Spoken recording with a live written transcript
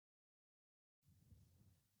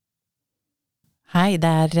Hei,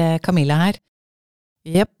 det Camilla her.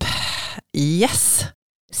 Jepp, yes!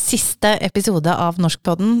 Siste episode av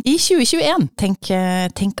Norskpodden i 2021.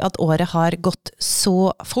 Tenk at året har gått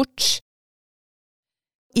så fort.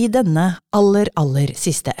 I denne aller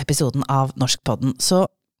siste episoden av Norskpodden så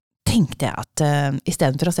tenkte jeg at I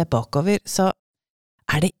stedet for å se bakover, så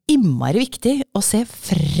det innmari viktig å se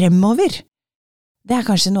fremover. Det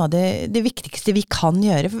kanskje noe av det viktigste vi kan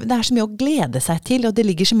gjøre, for det så mye å glede seg til, og det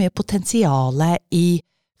ligger så mye potensiale I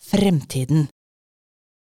fremtiden.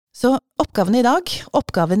 Så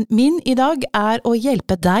oppgaven min I dag å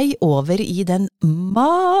hjelpe deg over I den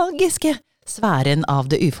magiske sfæren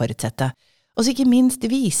av det uforutsette, og så ikke minst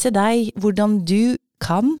vise deg hvordan du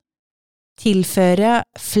kan tilføre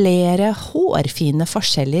flere hårfine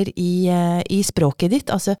forskjeller I språket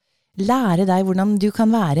ditt, altså lære deg hvordan du kan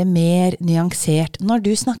være mer nyansert når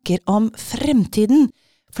du snakker om fremtiden,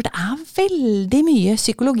 for det veldig mye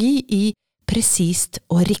psykologi I presist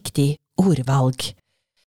og riktig ordvalg.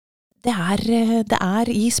 Det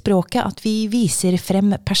I språket at vi viser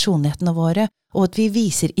frem personlighetene våre, og at vi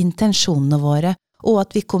viser intensjonene våre, og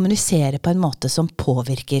at vi kommuniserer på en måte som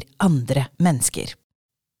påvirker andre mennesker.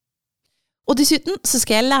 Og dessuten så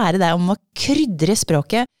skal jeg lære deg om å krydre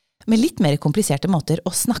språket med litt mer kompliserte måter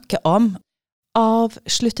å snakke om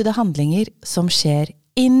avsluttede handlinger som skjer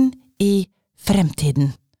inn I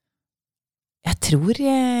fremtiden. Jeg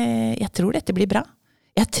tror dette blir bra.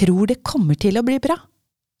 Jeg tror det kommer til å bli bra.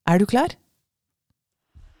 Du klar?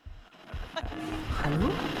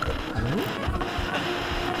 Hallo?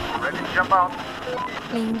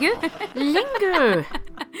 Lingu.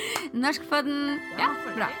 Norskpodden. Ja,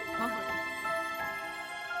 bra.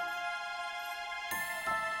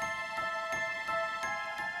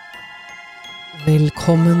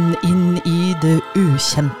 Velkommen inn I det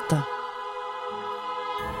ukjente.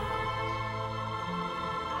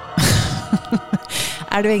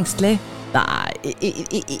 Du engstelig? Nei,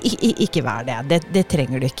 ikke vær det. Det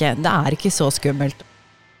trenger du ikke. Det ikke så skummelt.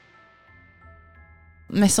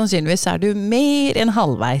 Mest sannsynligvis du mer enn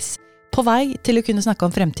halvveis på vei til å kunne snakke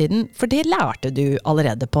om fremtiden, for det lærte du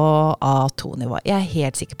allerede på A2-nivå. Jeg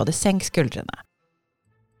helt sikker på det. Senk skuldrene.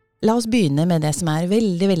 La oss begynne med det som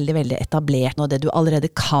veldig etablert, og det du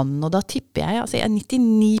allerede kan, og da tipper jeg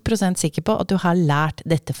 99% sikker på at du har lært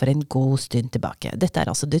dette for en god stund tilbake. Dette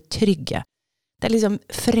altså det trygge. Det liksom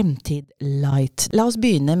fremtid light. La oss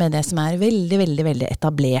begynne med det som veldig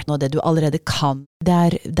etablert, og det du allerede kan.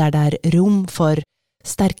 Der rom for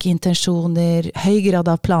sterke intensjoner, høy grad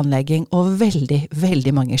av planlegging og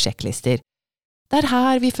veldig mange sjekklister. Det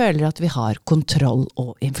her vi føler at vi har kontroll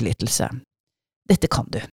og innflytelse. Dette kan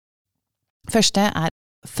du. Første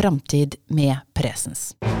Fremtid med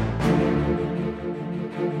presens.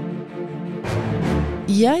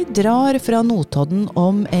 Jeg drar fra Notodden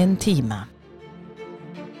om en time.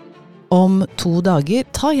 Om 2 dager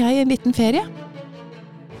tar jeg en liten ferie.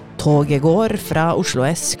 Toget går fra Oslo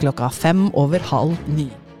S 8:05.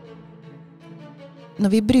 Når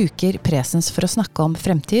vi bruker presens for å snakke om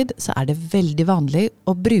fremtid, så det veldig vanlig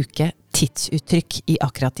å bruke tidsuttrykk I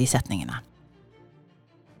akkurat de setningene.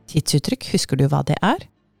 Tidsuttrykk, husker du hva det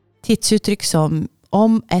Tidsuttrykk som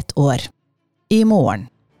om et år, I morgen,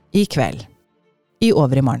 I kveld, I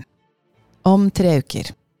overmorgen, om 3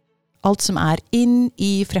 uker. Alt som inn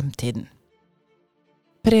I fremtiden.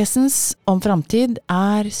 Presens om fremtid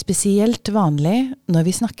spesielt vanlig når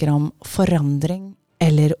vi snakker om forandring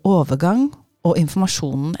eller overgang, og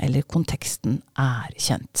informasjonen eller konteksten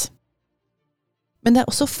kjent. Men det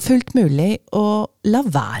også fullt mulig å la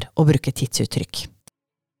være å bruke tidsuttrykk.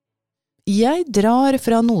 Jeg drar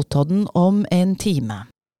fra Notodden om en time.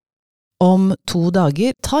 Om 2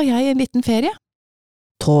 dager tar jeg en liten ferie.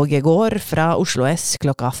 Toget går fra Oslo S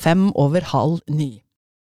 8:05.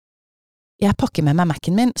 Jeg pakker med meg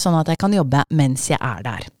Mac'en min, sånn at jeg kan jobbe mens jeg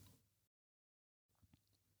der.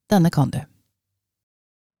 Denne kan du.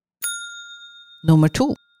 Nummer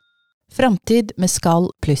 2. Fremtid med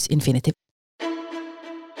skal pluss infinitiv.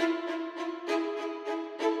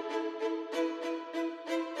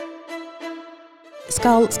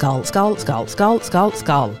 Skal.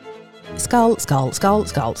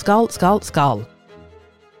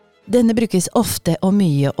 Denne brukes ofte og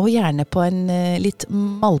mye, og gjerne på en litt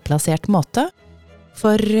malplassert måte,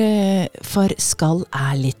 for skal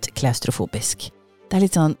litt klaustrofobisk. Det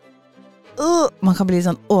litt sånn, man kan bli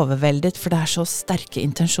sånn overveldet, for det så sterke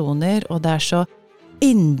intensjoner, og det så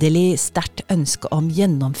inderlig sterkt ønske om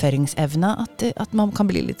gjennomføringsevne, at man kan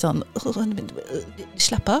bli litt sånn,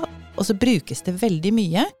 slapp av. Og så brukes det veldig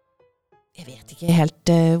mye. Jeg vet ikke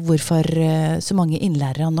helt hvorfor så mange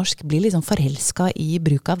innlærere av norsk blir liksom forelsket I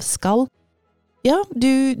bruk av skal. Ja,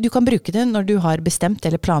 du kan bruke det når du har bestemt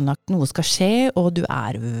eller planlagt noe skal skje, og du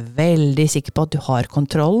veldig sikker på at du har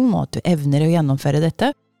kontrollen, og at du evner å gjennomføre dette,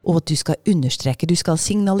 og at du skal understreke, du skal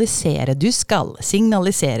signalisere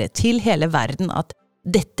til hele verden at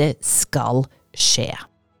dette skal skje.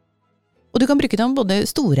 Og du kan bruke det om både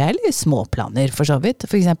store eller små planer, for så vidt.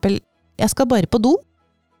 For eksempel, jeg skal bare på do,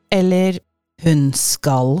 eller hun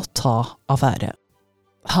skal ta affære.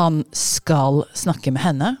 Han skal snakke med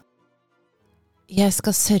henne. Jeg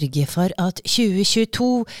skal sørge for at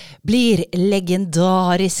 2022 blir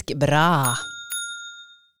legendarisk bra.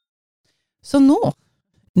 Så nå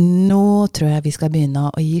tror jeg vi skal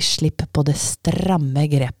begynne å gi slipp på det stramme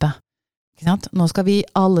grepet. Ikke sant? Nå skal vi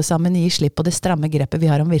alle sammen gi slipp på det stramme grepet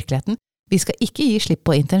vi har om virkeligheten. Vi skal ikke gi slipp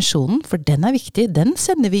på intensjonen, for den viktig. Den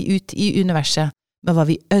sender vi ut i universet med hva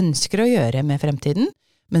vi ønsker å gjøre med fremtiden,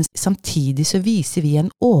 men samtidig så viser vi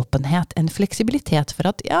en åpenhet, en fleksibilitet for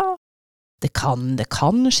at ja, det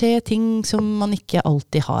kan skje ting som man ikke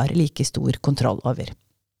alltid har like stor kontroll over.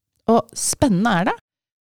 Og spennende det.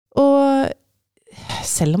 Og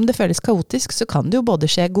selv om det føles kaotisk, så kan det jo både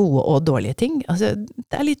skje gode og dårlige ting. Altså,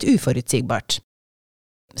 det litt uforutsigbart.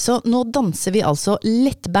 Så nå danser vi altså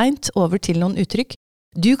lettbeint over til noen uttrykk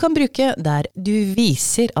du kan bruke der du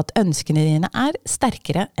viser at ønskene dine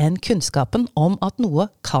sterkere enn kunnskapen om at noe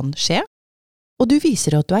kan skje, og du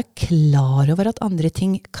viser at du klar over at andre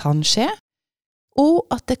ting kan skje, og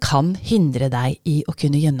at det kan hindre deg i å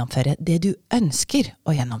kunne gjennomføre det du ønsker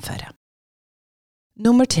å gjennomføre.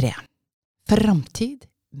 Nummer 3. Fremtid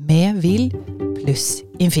med vil pluss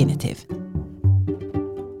infinitiv.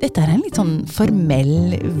 Dette en litt sånn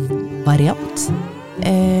formell variant.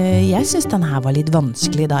 Jeg synes denne her var litt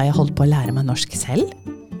vanskelig da jeg holdt på å lære meg norsk selv.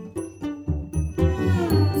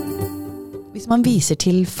 Hvis man viser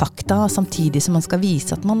til fakta samtidig som man skal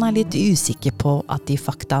vise at man litt usikker på at de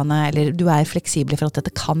faktaene, eller du fleksibel for at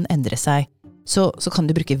dette kan endre seg, så kan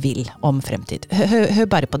du bruke vil om fremtid. Hør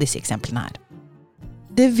bare på disse eksemplene her.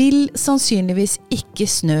 Det vil sannsynligvis ikke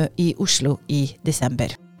snø i Oslo i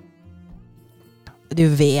desember. Du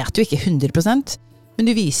vet jo ikke 100%, men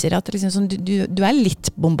du viser at liksom sånn, du litt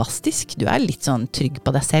bombastisk, du litt sånn trygg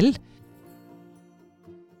på deg selv.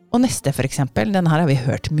 Og neste for eksempel, denne her har vi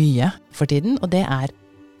hørt mye for tiden, og det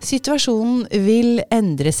situasjonen vil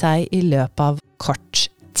endre seg i løpet av kort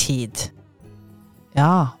tid.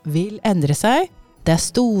 Ja, vil endre seg. Det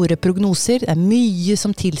store prognoser, det mye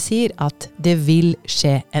som tilsier at det vil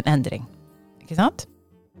skje en endring. Ikke sant?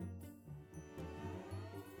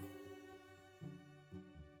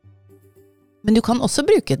 Men du kan også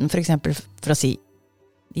bruke den for eksempel for å si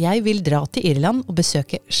jeg vil dra til Irland og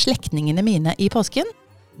besøke slektningene mine i påsken,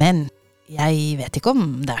 men jeg vet ikke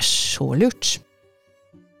om det så lurt.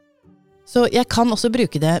 Så jeg kan også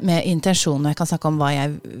bruke det med intensjon, og jeg kan snakke om hva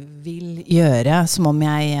jeg vil gjøre, som om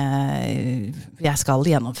jeg skal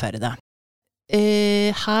gjennomføre det.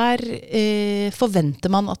 Her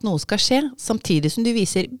forventer man at noe skal skje, samtidig som du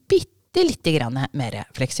viser bitte lite grann mer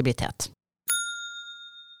fleksibilitet.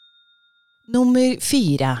 Nummer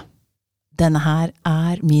 4. Denne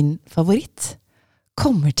her min favoritt.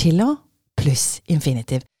 Kommer til å pluss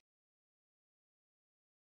infinitiv.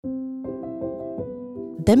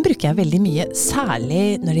 Den bruker jeg veldig mye,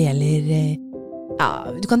 særlig når det gjelder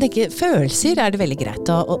du kan tenke, følelser det veldig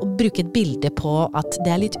greit å bruke et bilde på at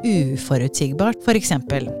det litt uforutsigbart. For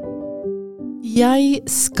eksempel, jeg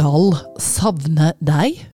skal savne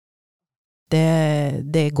deg.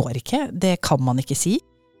 Det går ikke, det kan man ikke si.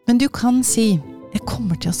 Men du kan si, jeg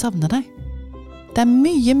kommer til å savne deg. Det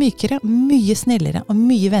mye mykere, mye snillere og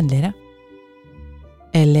mye vennligere.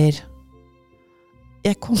 Eller,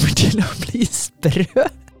 jeg kommer til å bli sprø.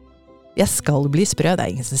 Jeg skal bli sprø, det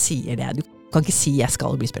ingen som sier det. Du kan ikke si jeg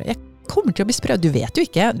skal bli sprø. Jeg kommer til å bli sprø, du vet jo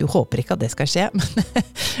ikke, du håper ikke at det skal skje, men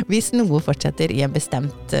hvis noe fortsetter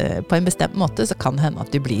på en bestemt måte, så kan det hende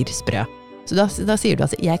at du blir sprø. Så da sier du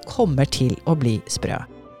altså, jeg kommer til å bli sprø.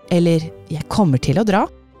 Eller, jeg kommer til å dra.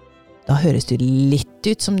 Da høres du litt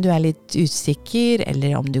ut som du litt usikker,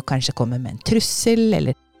 eller om du kanskje kommer med en trussel,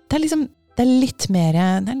 eller det litt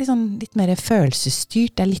mer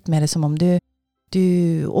følelsesstyrt, det litt mer som om du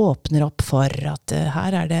åpner opp for at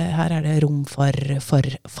her det rom for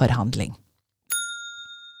forhandling.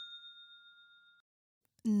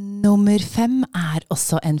 Nummer 5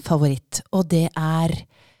 også en favoritt, og det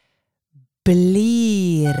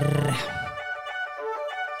blir.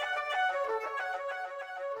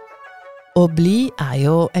 Å bli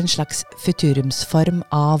jo en slags futurumsform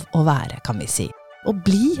av å være, kan vi si. Å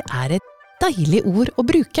bli et deilig ord å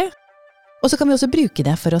bruke. Og så kan vi også bruke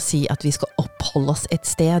det for å si at vi skal oppholde oss et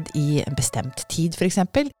sted i en bestemt tid, for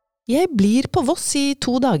eksempel. Jeg blir på Voss i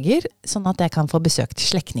 2 dager, sånn at jeg kan få besøkt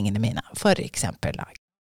slektningene mine, for eksempel.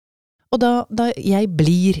 Og da jeg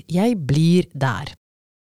blir der.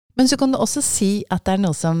 Men så kan du også si at det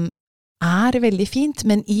noe som veldig fint,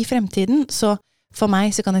 men i fremtiden, så for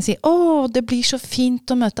meg så kan jeg si, det blir så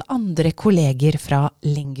fint å møte andre kolleger fra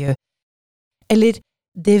Lingu. Eller,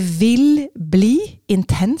 det vil bli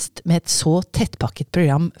intenst med et så tettpakket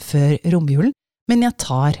program før romjulen, men jeg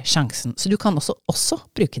tar sjansen, så du kan også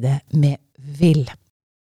bruke det med vil.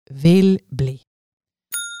 Vil bli.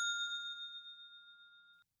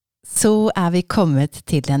 Så vi kommet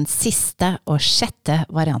til den siste og 6.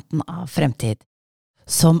 varianten av fremtid,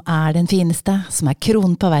 som den fineste, som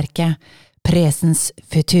kronen på verket, presens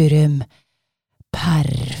futurum,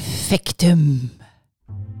 perfektum.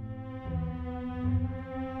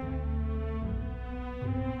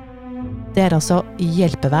 Det altså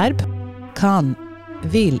hjelpeverb, kan,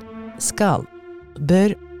 vil, skal,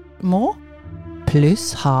 bør, må,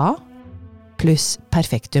 pluss ha, pluss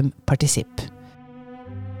perfektum partisipp.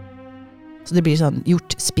 Så det blir sånn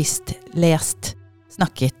gjort, spist, lest,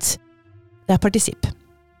 snakket. Det partisipp.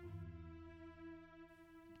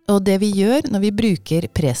 Og det vi gjør når vi bruker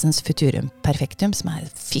presens futurum perfektum, som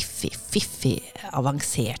fiffig,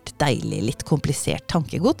 avansert, deilig, litt komplisert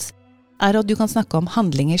tankegods, at du kan snakke om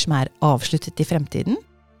handlinger som avsluttet i fremtiden.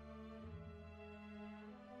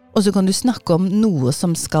 Og så kan du snakke om noe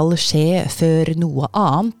som skal skje før noe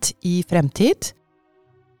annet i fremtid.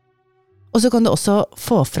 Og så kan du også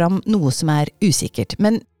få fram noe som usikkert.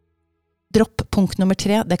 Men dropp punkt nummer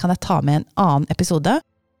 3, det kan jeg ta med en annen episode.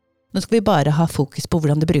 Nå skal vi bare ha fokus på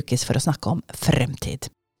hvordan det brukes for å snakke om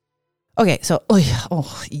fremtid. Ok, så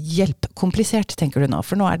hjelp, komplisert tenker du nå,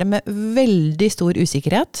 for nå det med veldig stor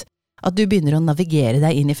usikkerhet at du begynner å navigere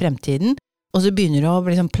deg inn i fremtiden, og så begynner du å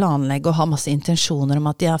liksom planlegge og ha masse intensjoner om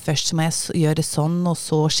at først så må jeg gjøre sånn, og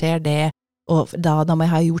så skjer det, og da må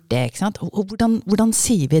jeg ha gjort det, ikke sant? Og hvordan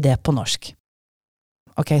sier vi det på norsk?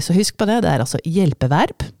 Ok, så husk på det altså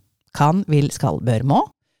hjelpeverb, kan, vil, skal, bør, må,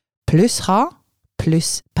 pluss ha,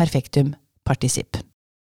 pluss perfektum partisipp.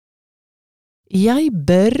 Jeg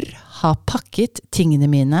bør ha pakket tingene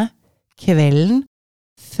mine kvelden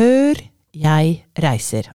før jeg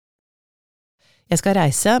reiser. Jeg skal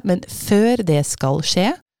reise, men før det skal skje,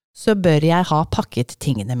 så bør jeg ha pakket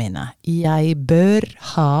tingene mine. Jeg bør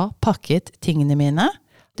ha pakket tingene mine.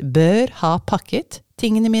 Bør ha pakket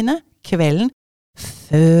tingene mine kvelden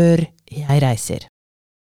før jeg reiser.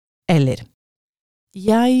 Eller,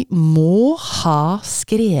 jeg må ha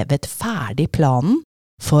skrevet ferdig planen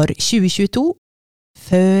for 2022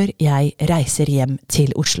 før jeg reiser hjem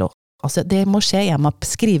til Oslo. Altså, det må skje, jeg må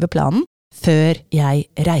skrive planen før jeg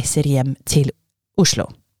reiser hjem til Oslo.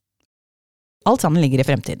 Alt sammen ligger i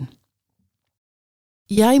fremtiden.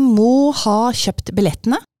 Jeg må ha kjøpt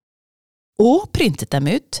billettene og printet dem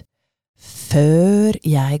ut før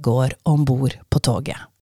jeg går ombord på toget.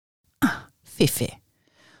 Fiffig.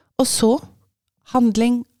 Og så,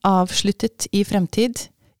 handling avsluttet i fremtid.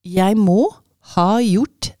 Jeg må ha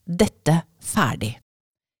gjort dette ferdig.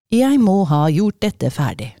 Jeg må ha gjort dette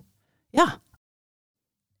ferdig. Ja.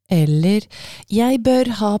 Eller, jeg bør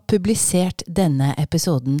ha publisert denne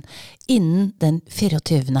episoden innen den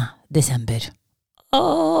 24. desember.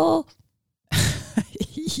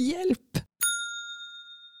 Hjelp!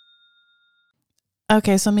 Ok,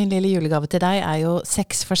 så min lille julegave til deg jo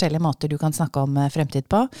 6 forskjellige måter du kan snakke om fremtid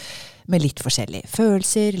på, med litt forskjellige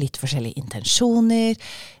følelser, litt forskjellige intensjoner,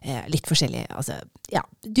 litt forskjellige,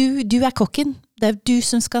 du kokken. Det du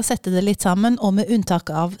som skal sette det litt sammen, og med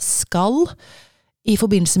unntak av skal, i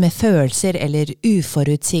forbindelse med følelser eller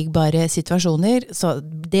uforutsigbare situasjoner, så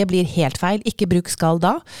det blir helt feil, ikke bruk skal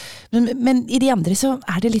da. Men i de andre så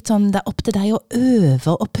det litt sånn, det opp til deg å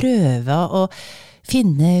øve og prøve og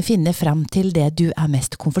finne frem til det du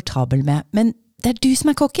mest komfortabel med. Men det du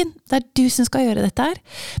som kokken, det du som skal gjøre dette her.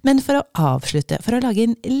 Men for å avslutte, for å lage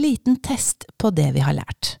en liten test på det vi har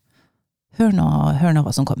lært. Hør nå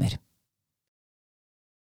hva som kommer.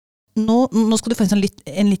 Nå skal du få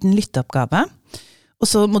en liten lytteoppgave. Og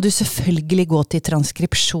så må du selvfølgelig gå til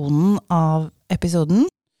transkripsjonen av episoden,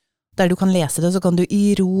 der du kan lese det, så kan du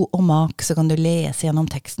i ro og mak, så kan du lese gjennom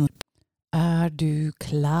teksten. Du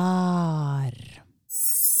klar?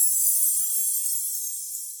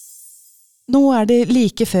 Nå det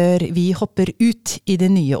like før vi hopper ut i det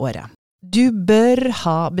nye året. Du bør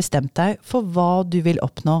ha bestemt deg for hva du vil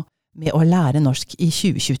oppnå med å lære norsk i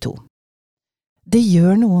 2022. Det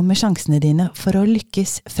gjør noe med sjansene dine for å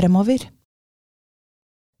lykkes fremover.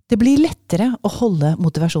 Det blir lettere å holde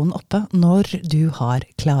motivasjonen oppe når du har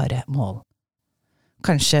klare mål.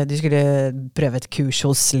 Kanskje du skulle prøve et kurs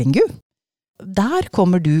hos Lingu? der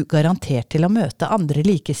kommer du garantert til å møte andre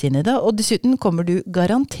likesinnede, og dessuten kommer du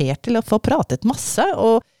garantert til å få pratet masse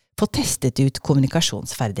og få testet ut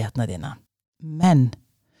kommunikasjonsferdighetene dine. Men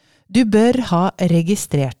du bør ha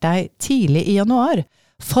registrert deg tidlig i januar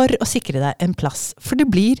for å sikre deg en plass, for det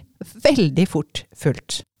blir veldig fort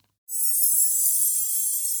fullt.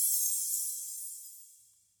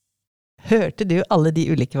 Hørte du alle de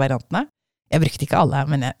ulike variantene? Jeg brukte ikke alle,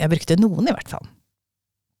 men jeg brukte noen i hvert fall.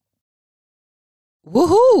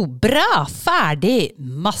 Woho! Bra! Ferdig!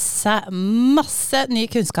 Masse ny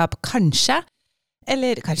kunnskap, kanskje.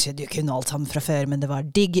 Eller kanskje du kunne alt sammen fra før, men det var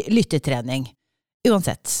digg lyttetrening.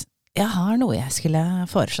 Uansett, jeg har noe jeg skulle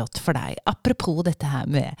foreslått for deg. Apropos dette her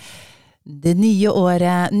med det nye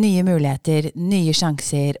året, nye muligheter, nye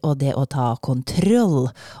sjanser, og det å ta kontroll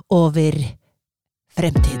over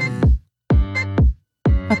fremtiden.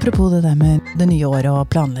 Apropos det der med det nye året og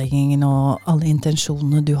planleggingen og alle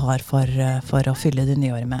intensjonene du har for å fylle det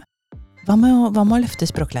nye året med. Hva med å løfte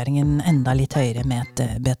språklæringen enda litt høyere med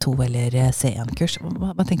et B2 eller C1-kurs?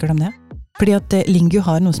 Hva tenker du om det? Fordi at Lingu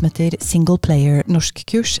har noe som heter Single Player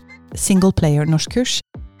Norskkurs.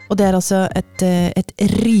 Og det er altså et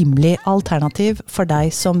rimelig alternativ for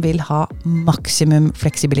deg som vil ha maksimum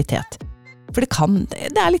fleksibilitet. For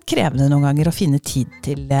det er litt krevende noen ganger å finne tid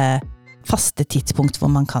til faste tidspunkt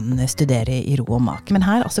hvor man kan studere i ro og mak. Men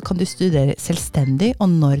her altså kan du studere selvstendig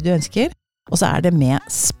og når du ønsker, og så er det med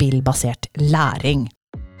spillbasert læring.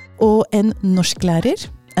 Og en norsklærer,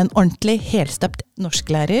 en ordentlig helstøpt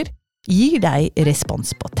norsklærer, gir deg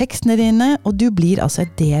respons på tekstene dine, og du blir altså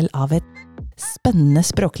et del av et spennende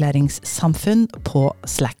språklæringssamfunn på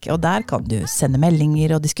Slack. Og der kan du sende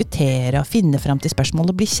meldinger og diskutere og finne frem til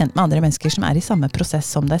spørsmål og bli kjent med andre mennesker som er i samme prosess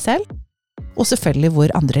som deg selv. Og selvfølgelig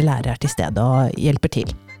hvor andre lærere er til stede og hjelper til.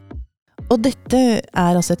 Og dette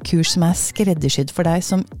er altså et kurs som er skreddersydd for deg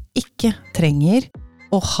som ikke trenger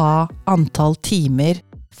å ha antall timer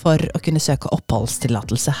for å kunne søke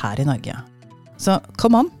oppholdstillatelse her i Norge. Så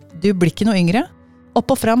kom an, du blir ikke noe yngre.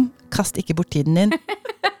 Opp og fram, kast ikke bort tiden din.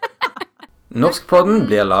 Norskpodden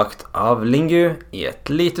blir lagt av Lingu i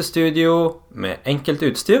et lite studio med enkelt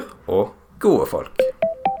utstyr og gode folk.